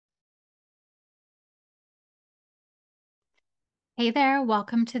Hey there,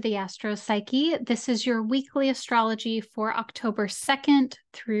 welcome to the Astro Psyche. This is your weekly astrology for October 2nd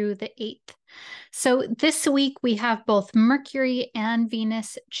through the 8th. So this week we have both Mercury and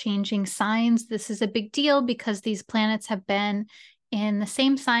Venus changing signs. This is a big deal because these planets have been in the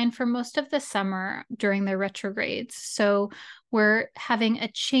same sign for most of the summer during their retrogrades. So we're having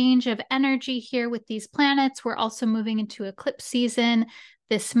a change of energy here with these planets. We're also moving into eclipse season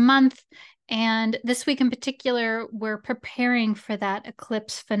this month. And this week in particular, we're preparing for that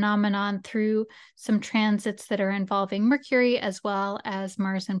eclipse phenomenon through some transits that are involving Mercury as well as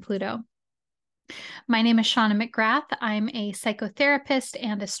Mars and Pluto. My name is Shauna McGrath. I'm a psychotherapist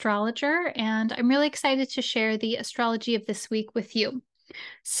and astrologer, and I'm really excited to share the astrology of this week with you.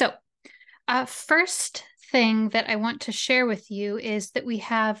 So, first thing that I want to share with you is that we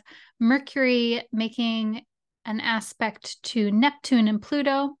have Mercury making an aspect to Neptune and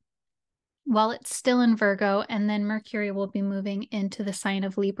Pluto while it's still in Virgo, and then Mercury will be moving into the sign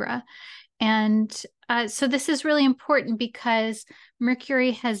of Libra. And so this is really important because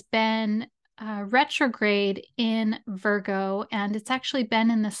Mercury has been retrograde in Virgo, and it's actually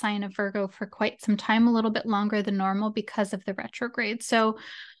been in the sign of Virgo for quite some time, a little bit longer than normal because of the retrograde. So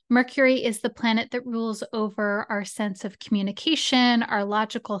Mercury is the planet that rules over our sense of communication, our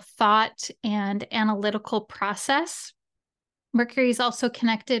logical thought, and analytical process. Mercury is also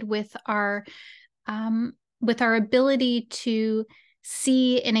connected with our ability to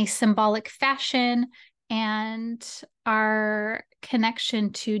see in a symbolic fashion and our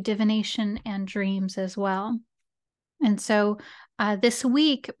connection to divination and dreams as well. And so this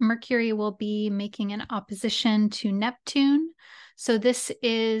week, Mercury will be making an opposition to Neptune. So this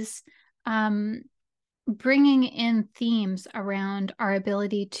is bringing in themes around our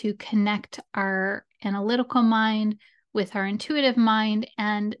ability to connect our analytical mind with our intuitive mind.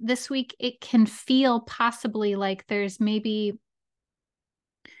 And this week, it can feel possibly like there's a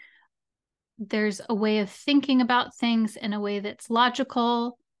way of thinking about things in a way that's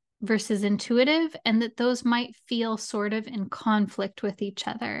logical versus intuitive, and that those might feel sort of in conflict with each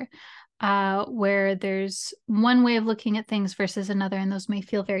other, where there's one way of looking at things versus another, and those may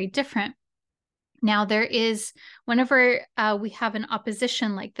feel very different. Now, there is, whenever we have an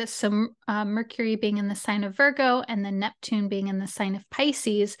opposition like this, so Mercury being in the sign of Virgo and then Neptune being in the sign of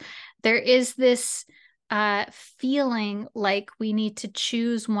Pisces, there is this feeling like we need to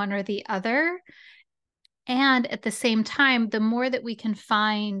choose one or the other. And at the same time, the more that we can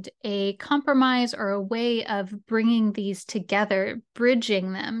find a compromise or a way of bringing these together,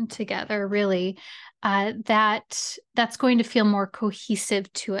 bridging them together, really, that's going to feel more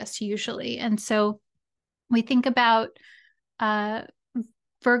cohesive to us usually. And so we think about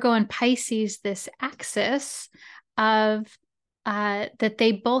Virgo and Pisces, this axis of that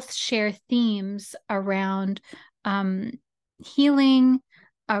they both share themes around healing,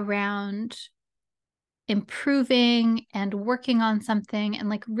 around improving and working on something, and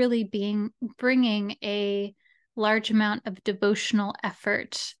like really bringing a large amount of devotional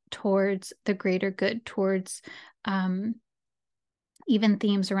effort towards the greater good, towards even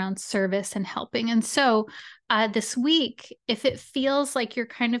themes around service and helping. And so this week, if it feels like you're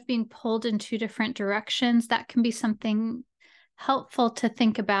kind of being pulled in two different directions, that can be something helpful to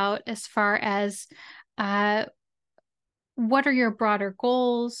think about as far as what are your broader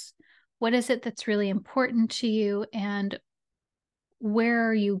goals? What is it that's really important to you? And where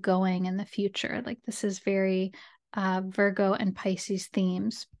are you going in the future? Like, this is very Virgo and Pisces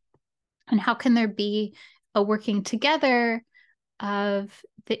themes. And how can there be a working together of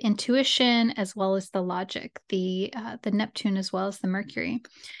the intuition as well as the logic, the Neptune as well as the Mercury?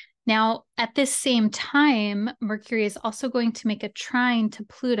 Now, at this same time, Mercury is also going to make a trine to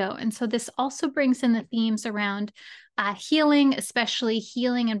Pluto. And so this also brings in the themes around healing, especially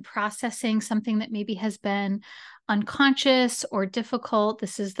healing and processing something that maybe has been unconscious or difficult.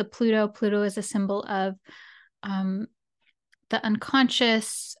 This is the Pluto. Pluto is a symbol of the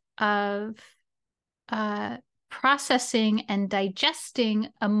unconscious, of processing and digesting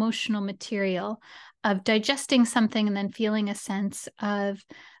emotional material, of digesting something and then feeling a sense of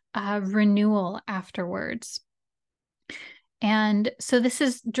renewal afterwards. And so this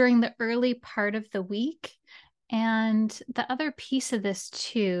is during the early part of the week. And the other piece of this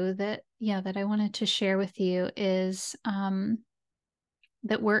too that I wanted to share with you is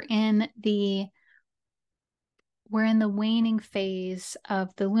that we're in the waning phase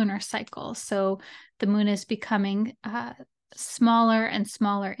of the lunar cycle. So the moon is becoming smaller and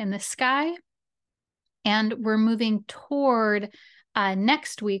smaller in the sky. And we're moving toward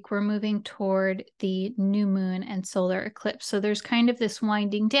next week, we're moving toward the new moon and solar eclipse. So there's kind of this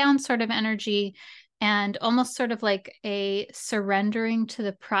winding down sort of energy and almost sort of like a surrendering to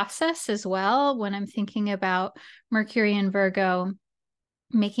the process as well. When I'm thinking about Mercury and Virgo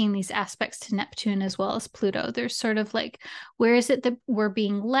making these aspects to Neptune as well as Pluto, there's sort of like, where is it that we're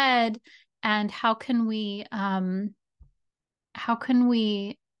being led, and how can we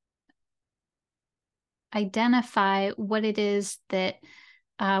identify what it is that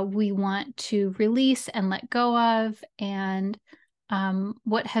we want to release and let go of, and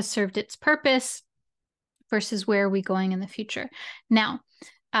what has served its purpose versus where are we going in the future. Now,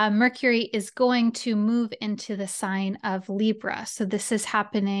 Mercury is going to move into the sign of Libra. So this is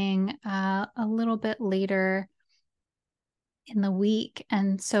happening a little bit later in the week.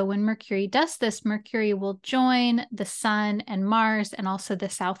 And so when Mercury does this, Mercury will join the Sun and Mars and also the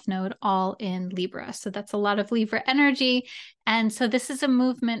South Node all in Libra. So that's a lot of Libra energy. And so this is a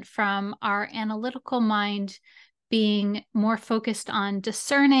movement from our analytical mind being more focused on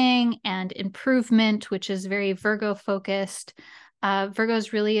discerning and improvement, which is very Virgo focused. Virgo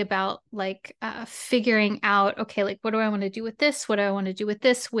is really about like figuring out, okay, like what do I want to do with this? What do I want to do with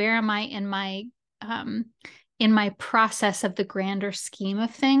this? Where am I in my process of the grander scheme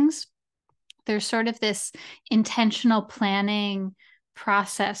of things? There's sort of this intentional planning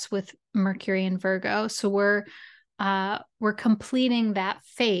process with Mercury and Virgo. So we're completing that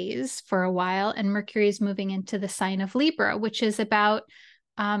phase for a while, and Mercury is moving into the sign of Libra, which is about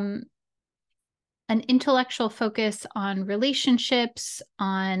an intellectual focus on relationships,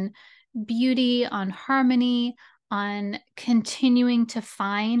 on beauty, on harmony, on continuing to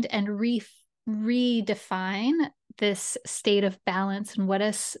find and redefine this state of balance, and what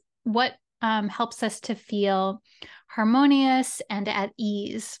helps us to feel harmonious and at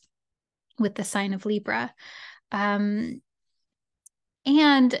ease with the sign of Libra. And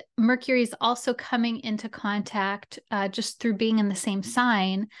Mercury is also coming into contact just through being in the same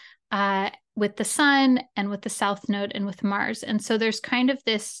sign with the Sun and with the South Node and with Mars. And so there's kind of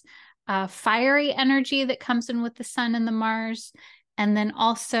this fiery energy that comes in with the Sun and the Mars. And then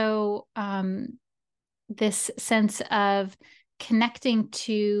also this sense of connecting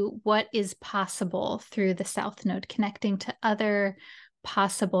to what is possible through the South Node, connecting to other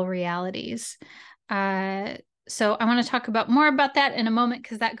possible realities. So I want to talk more about that in a moment,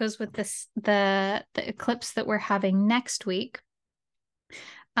 because that goes with the eclipse that we're having next week.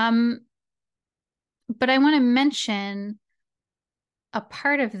 But I want to mention a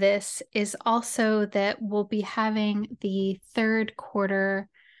part of this is also that we'll be having the third quarter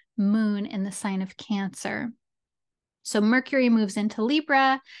moon in the sign of Cancer. So Mercury moves into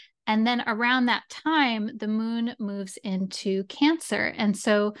Libra, and then around that time, the moon moves into Cancer. And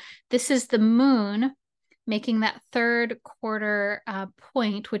so this is the moon making that third quarter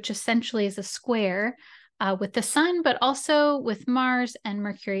point, which essentially is a square with the Sun, but also with Mars and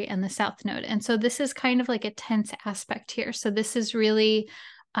Mercury and the South Node. And so this is kind of like a tense aspect here. So this is really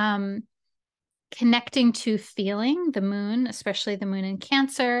connecting to feeling the moon, especially the moon in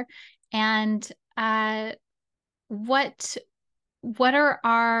Cancer, and what are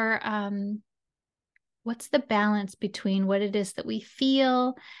our what's the balance between what it is that we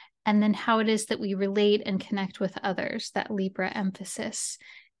feel and then how it is that we relate and connect with others, that Libra emphasis,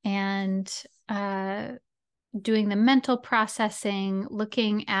 and doing the mental processing,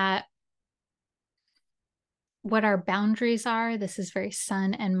 looking at what our boundaries are. This is very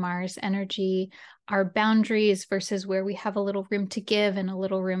Sun and Mars energy, our boundaries versus where we have a little room to give and a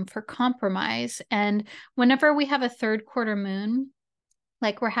little room for compromise. And whenever we have a third quarter moon,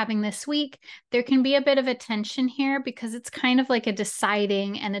 like we're having this week, there can be a bit of a tension here, because it's kind of like a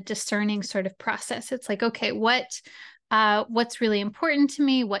deciding and a discerning sort of process. It's like, okay, what's really important to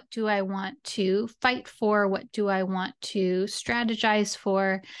me? What do I want to fight for? What do I want to strategize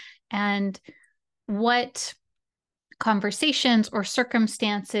for? And what conversations or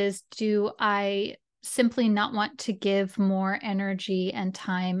circumstances do I simply not want to give more energy and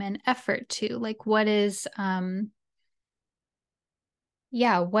time and effort to? Like, what is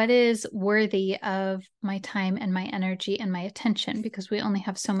worthy of my time and my energy and my attention, because we only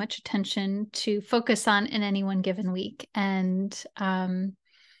have so much attention to focus on in any one given week. And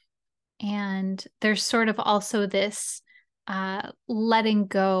there's sort of also this letting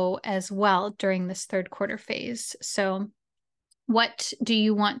go as well during this third quarter phase. So what do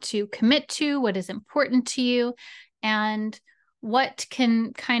you want to commit to? What is important to you? And what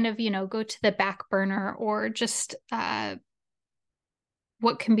can kind of, go to the back burner, or just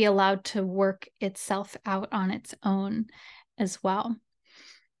what can be allowed to work itself out on its own as well.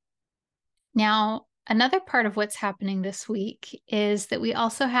 Now, another part of what's happening this week is that we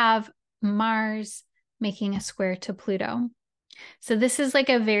also have Mars making a square to Pluto. So this is like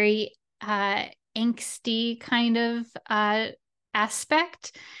a very angsty kind of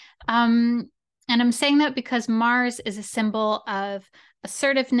aspect. And I'm saying that because Mars is a symbol of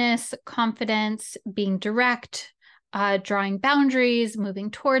assertiveness, confidence, being direct, drawing boundaries, moving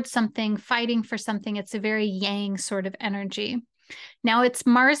towards something, fighting for something. It's a very yang sort of energy. Now it's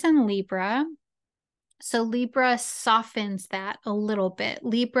Mars in Libra. So Libra softens that a little bit.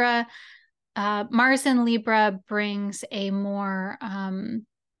 Mars in Libra brings a more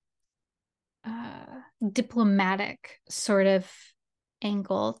diplomatic sort of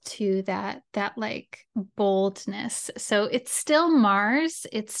angle to that like boldness. So it's still Mars.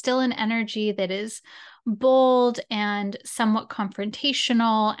 It's still an energy that is bold and somewhat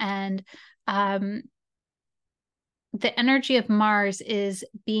confrontational, and the energy of Mars is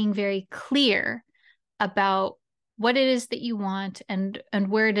being very clear about what it is that you want and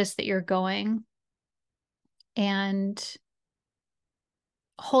where it is that you're going, and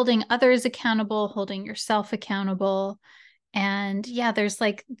holding others accountable, holding yourself accountable. And yeah, there's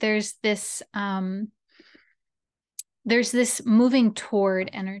this moving toward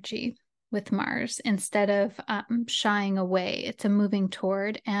energy with Mars instead of shying away. It's a moving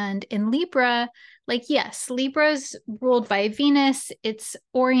toward. And in Libra, like, yes, Libra's ruled by Venus. It's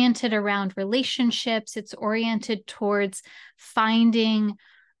oriented around relationships. It's oriented towards finding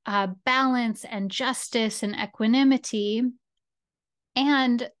balance and justice and equanimity.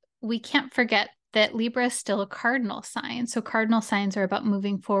 And we can't forget that Libra is still a cardinal sign. So cardinal signs are about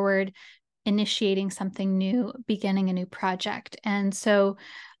moving forward, initiating something new, beginning a new project. And so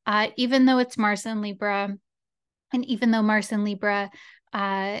even though it's Mars in Libra, and even though Mars in Libra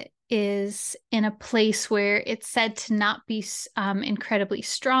is in a place where it's said to not be incredibly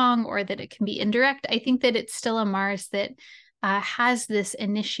strong, or that it can be indirect, I think that it's still a Mars that has this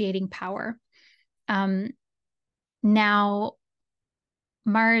initiating power. Now,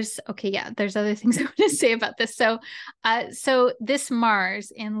 Mars, okay, yeah, there's other things I want to say about this. So this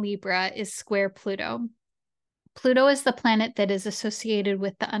Mars in Libra is square Pluto. Pluto is the planet that is associated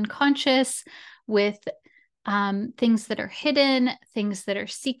with the unconscious, with things that are hidden, things that are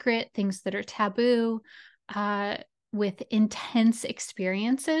secret, things that are taboo, with intense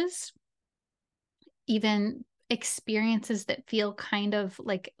experiences, even experiences that feel kind of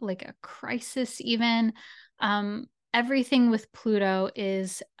like a crisis even. Everything with Pluto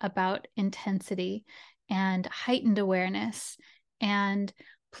is about intensity and heightened awareness. And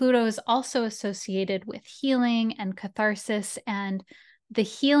Pluto is also associated with healing and catharsis, and the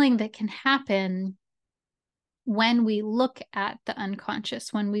healing that can happen when we look at the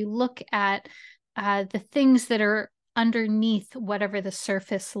unconscious, when we look at the things that are underneath whatever the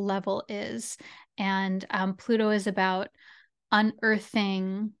surface level is. And Pluto is about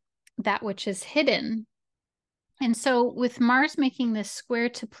unearthing that which is hidden. And so with Mars making this square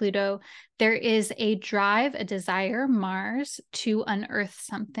to Pluto, there is a drive, a desire, Mars, to unearth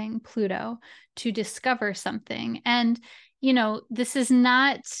something, Pluto, to discover something. And, you know, this is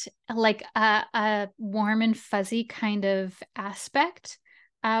not like a warm and fuzzy kind of aspect,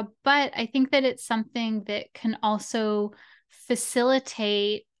 but I think that it's something that can also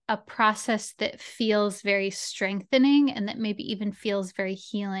facilitate a process that feels very strengthening, and that maybe even feels very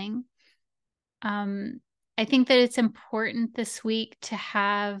healing. I think that it's important this week to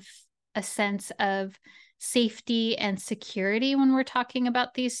have a sense of safety and security when we're talking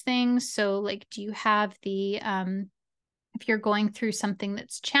about these things. So, like, do you have if you're going through something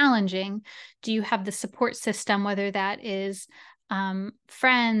that's challenging, do you have the support system, whether that is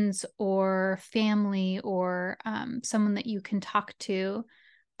friends or family, or someone that you can talk to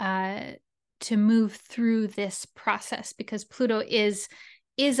move through this process? Because Pluto is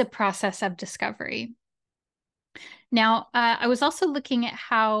a process of discovery. Now, I was also looking at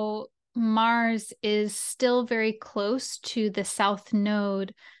how Mars is still very close to the South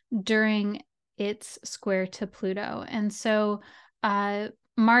Node during its square to Pluto. And so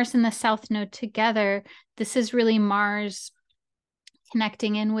Mars and the South Node together, this is really Mars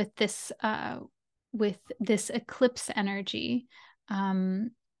connecting in with this eclipse energy. So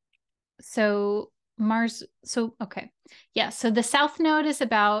the South Node is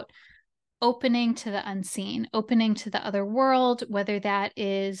about opening to the unseen, opening to the other world, whether that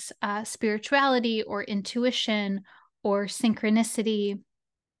is spirituality or intuition or synchronicity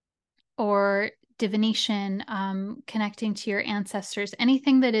or divination, connecting to your ancestors,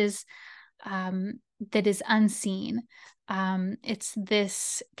 anything that is unseen. It's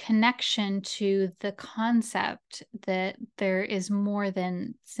this connection to the concept that there is more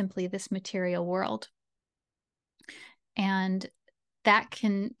than simply this material world. And that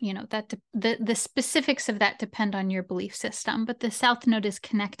can, the specifics of that depend on your belief system, but the South Node is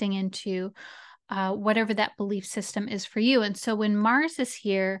connecting into whatever that belief system is for you. And so when Mars is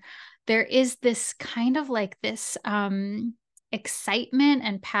here, there is this kind of like this excitement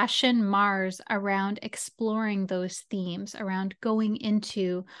and passion, Mars, around exploring those themes, around going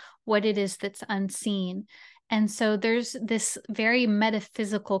into what it is that's unseen. And so there's this very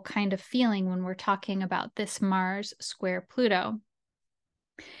metaphysical kind of feeling when we're talking about this Mars square Pluto.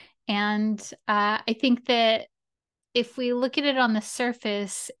 And I think that if we look at it on the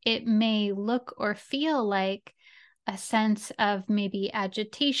surface, it may look or feel like a sense of maybe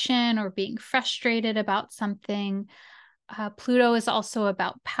agitation or being frustrated about something. Pluto is also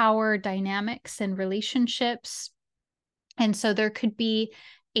about power dynamics and relationships. And so there could be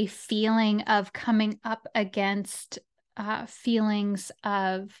a feeling of coming up against feelings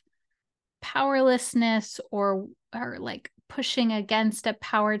of powerlessness or like pushing against a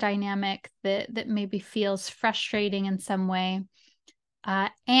power dynamic that maybe feels frustrating in some way.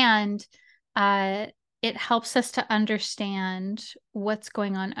 And it helps us to understand what's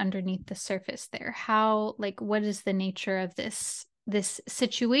going on underneath the surface there. How, like, what is the nature of this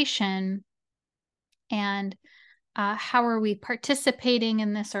situation? And how are we participating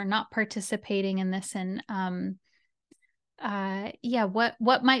in this or not participating in this? And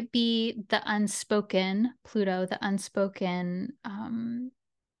what might be the unspoken Pluto, the unspoken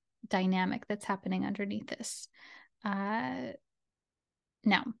dynamic that's happening underneath this? Now,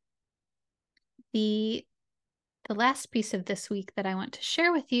 the last piece of this week that I want to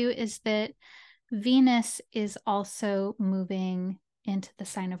share with you is that Venus is also moving into the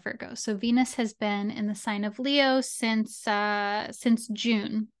sign of Virgo. So Venus has been in the sign of Leo since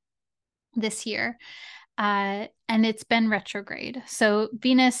June this year. And it's been retrograde. So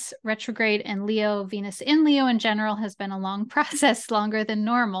Venus retrograde in Leo, Venus in Leo in general has been a long process, longer than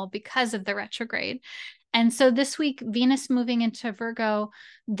normal because of the retrograde. And so this week, Venus moving into Virgo,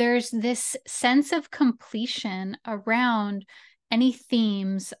 there's this sense of completion around any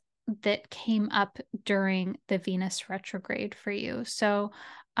themes that came up during the Venus retrograde for you. So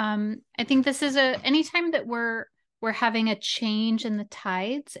I think this is anytime that we're having a change in the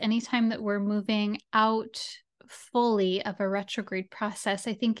tides, anytime that we're moving out fully of a retrograde process,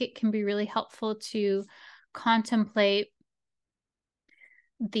 I think it can be really helpful to contemplate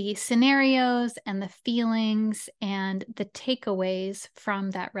the scenarios and the feelings and the takeaways from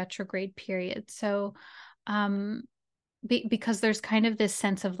that retrograde period. So because there's kind of this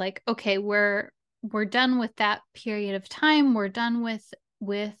sense of like, okay, we're done with that period of time, we're done with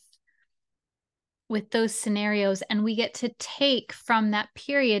those scenarios, and we get to take from that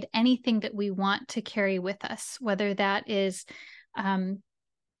period anything that we want to carry with us, whether that is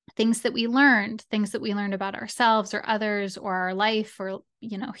things that we learned about ourselves or others or our life or,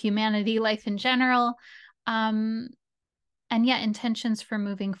 humanity, life in general. And intentions for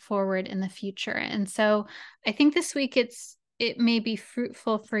moving forward in the future. And so I think this week it may be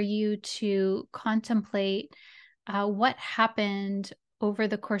fruitful for you to contemplate what happened over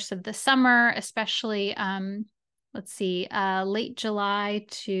the course of the summer, especially late June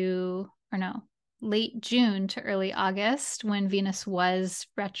to early August when Venus was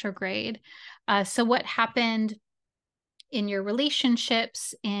retrograde. So what happened in your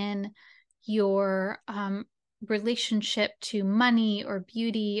relationships, in your relationship to money or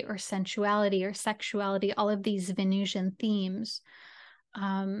beauty or sensuality or sexuality, all of these Venusian themes,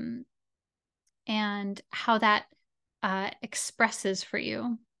 and how that expresses for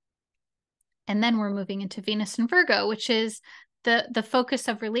you. And then we're moving into Venus and Virgo, which is the focus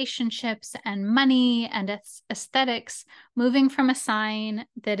of relationships and money and aesthetics, moving from a sign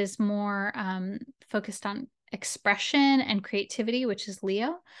that is more focused on expression and creativity, which is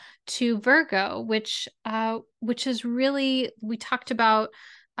Leo, to Virgo, which is really, we talked about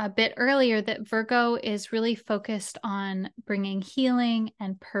a bit earlier, that Virgo is really focused on bringing healing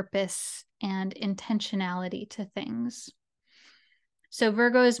and purpose and intentionality to things. So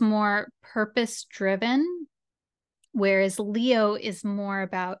Virgo is more purpose driven, whereas Leo is more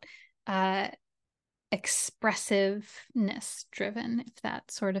about expressiveness driven, if that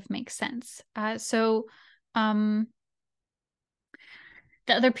sort of makes sense.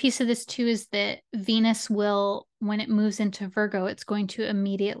 The other piece of this too is that Venus will, when it moves into Virgo, it's going to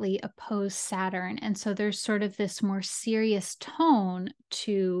immediately oppose Saturn. And so there's sort of this more serious tone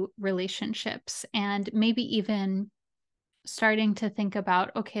to relationships, and maybe even starting to think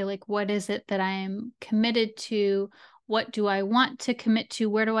about, okay, like, what is it that I'm committed to? What do I want to commit to?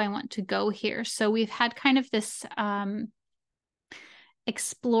 Where do I want to go here? So we've had kind of this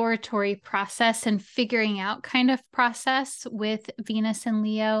exploratory process and figuring out kind of process with Venus and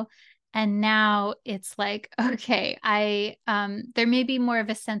Leo. And now it's like, okay, there may be more of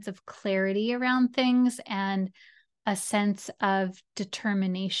a sense of clarity around things and a sense of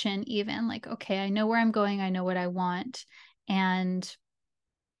determination, even like, okay, I know where I'm going, I know what I want. And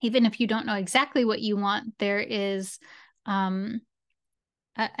even if you don't know exactly what you want, there is an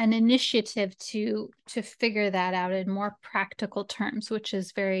initiative to figure that out in more practical terms, which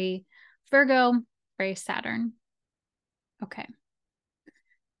is very Virgo, very Saturn. Okay.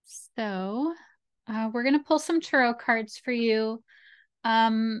 So we're going to pull some tarot cards for you.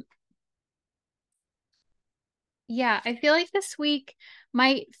 Yeah, I feel like this week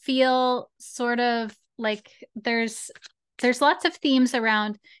might feel sort of like there's lots of themes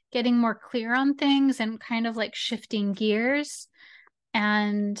around getting more clear on things and kind of like shifting gears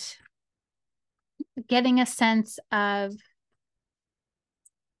and getting a sense of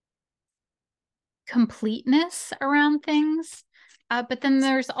completeness around things. But then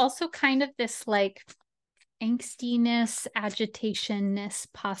there's also kind of this like angstiness, agitationness,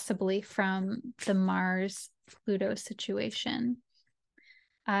 possibly from the Mars Pluto situation.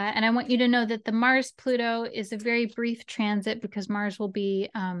 And I want you to know that the Mars Pluto is a very brief transit because Mars will be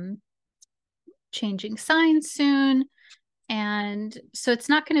changing signs soon. And so it's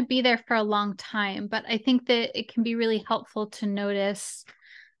not going to be there for a long time. But I think that it can be really helpful to notice,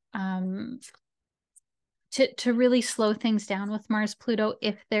 to really slow things down with Mars Pluto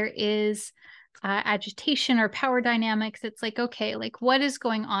if there is agitation or power dynamics. It's like, okay, like what is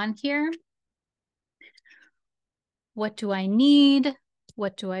going on here? What do I need?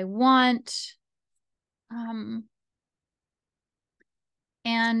 What do I want?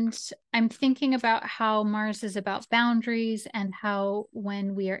 And I'm thinking about how Mars is about boundaries and how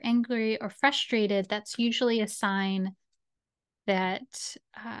when we are angry or frustrated, that's usually a sign that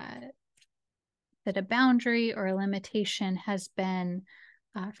that a boundary or a limitation has been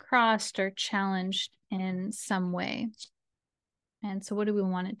crossed or challenged in some way. And so what do we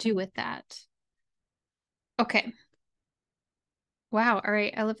want to do with that? Okay. Wow. All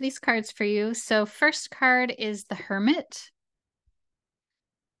right. I love these cards for you. So first card is the Hermit.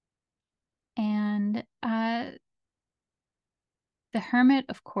 And the Hermit,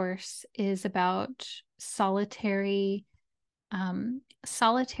 of course, is about solitary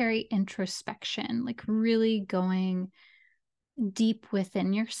introspection, like really going deep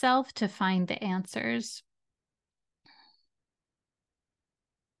within yourself to find the answers.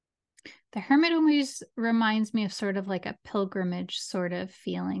 The Hermit always reminds me of sort of like a pilgrimage sort of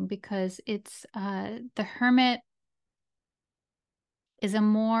feeling because it's the Hermit is a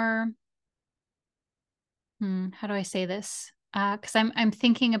more how do I say this? Because I'm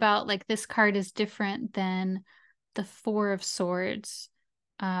thinking about like this card is different than the Four of Swords,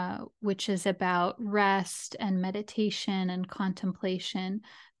 which is about rest and meditation and contemplation.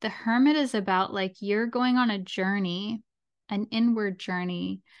 The Hermit is about like you're going on a journey, an inward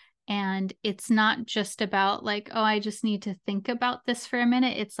journey. And it's not just about like, oh, I just need to think about this for a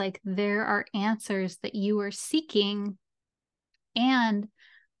minute. It's like there are answers that you are seeking. And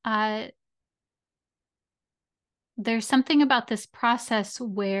uh, there's something about this process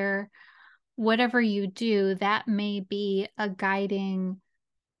where whatever you do, that may be a guiding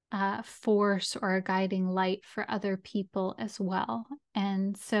force or a guiding light for other people as well.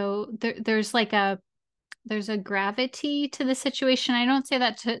 And so there's a gravity to the situation. I don't say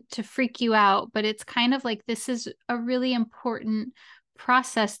that to freak you out, but it's kind of like this is a really important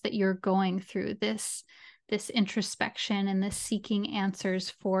process that you're going through, this introspection and this seeking answers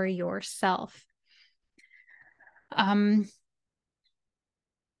for yourself. And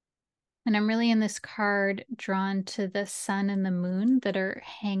I'm really in this card drawn to the sun and the moon that are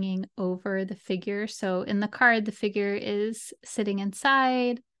hanging over the figure. So in the card, the figure is sitting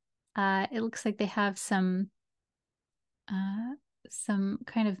inside. It looks like they have some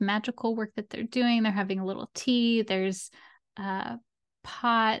kind of magical work that they're doing. They're having a little tea. There's a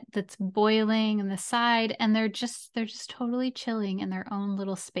pot that's boiling in the side, and they're just totally chilling in their own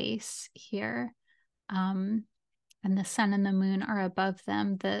little space here. And the sun and the moon are above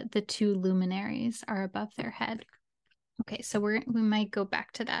them. The two luminaries are above their head. Okay, so we might go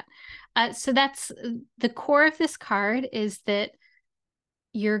back to that. So that's the core of this card is that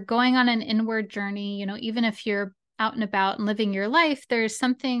you're going on an inward journey. You know, even if you're out and about and living your life, there's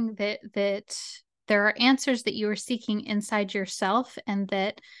something that there are answers that you are seeking inside yourself, and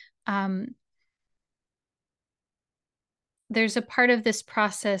that there's a part of this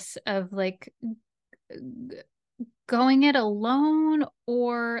process of like going it alone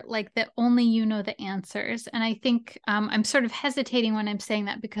or like that only you know the answers. And I think I'm sort of hesitating when I'm saying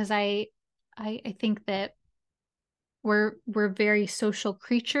that because I think that we're very social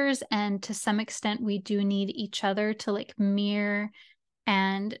creatures, and to some extent we do need each other to like mirror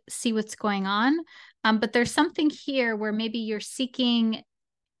and see what's going on. But there's something here where maybe you're seeking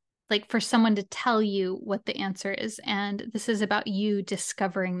like for someone to tell you what the answer is, and this is about you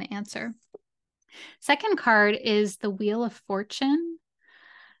discovering the answer. Second card is the Wheel of Fortune.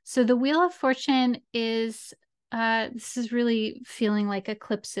 So the Wheel of Fortune is this is really feeling like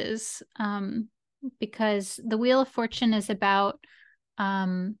eclipses, because the Wheel of Fortune is about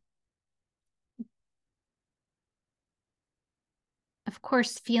of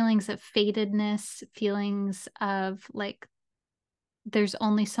course, feelings of fatedness, feelings of like there's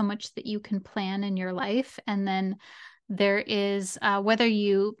only so much that you can plan in your life. And then there is, whether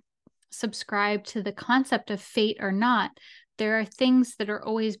you subscribe to the concept of fate or not, there are things that are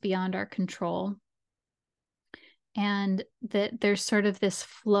always beyond our control. And that there's sort of this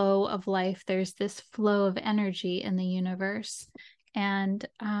flow of life, there's this flow of energy in the universe. And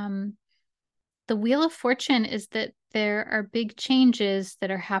the Wheel of Fortune is that there are big changes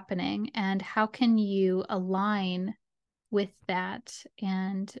that are happening, and how can you align with that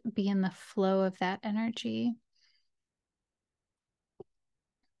and be in the flow of that energy?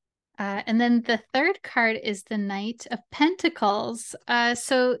 And then the third card is the Knight of Pentacles.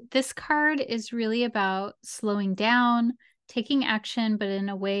 So this card is really about slowing down, taking action, but in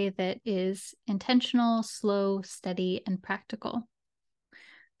a way that is intentional, slow, steady, and practical.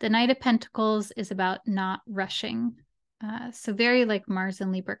 The Knight of Pentacles is about not rushing. So very like Mars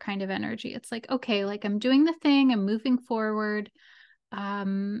and Libra kind of energy. It's like, okay, like I'm doing the thing, I'm moving forward.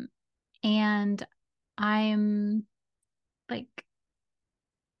 And I'm like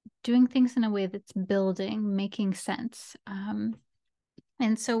doing things in a way that's building, making sense.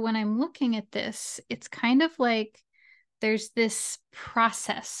 And so when I'm looking at this, it's kind of like there's this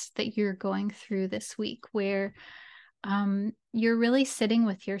process that you're going through this week where you're really sitting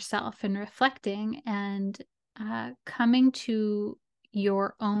with yourself and reflecting and coming to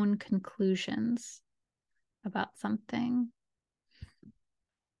your own conclusions about something.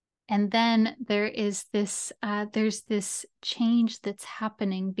 And then there's this change that's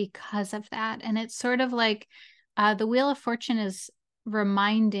happening because of that. And it's sort of like the Wheel of Fortune is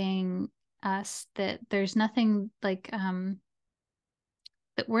reminding us that there's nothing like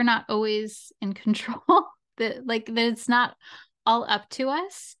that we're not always in control, that it's not all up to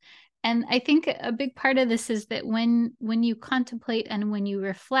us. And I think a big part of this is that when you contemplate and when you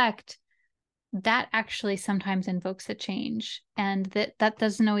reflect, that actually sometimes invokes a change, and that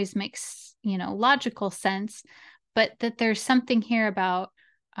doesn't always make logical sense, but that there's something here about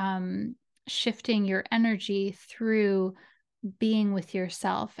shifting your energy through being with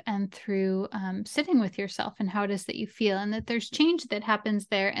yourself and through sitting with yourself and how it is that you feel, and that there's change that happens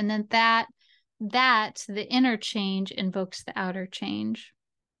there, and then that the inner change invokes the outer change.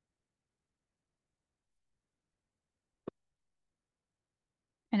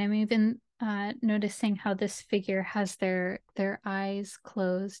 And I'm even noticing how this figure has their eyes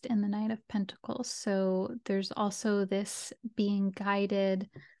closed in the Knight of Pentacles. So there's also this being guided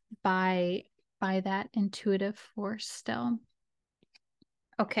by that intuitive force still.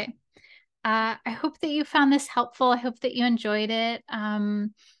 Okay. I hope that you found this helpful. I hope that you enjoyed it.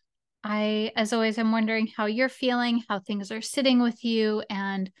 As always, I'm wondering how you're feeling, how things are sitting with you,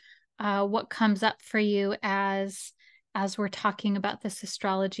 and what comes up for you as we're talking about this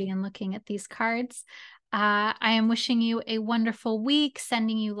astrology and looking at these cards. I am wishing you a wonderful week,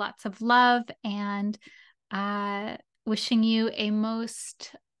 sending you lots of love, and wishing you a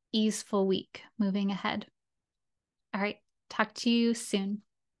most easeful week moving ahead. All right, talk to you soon.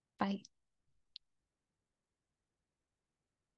 Bye.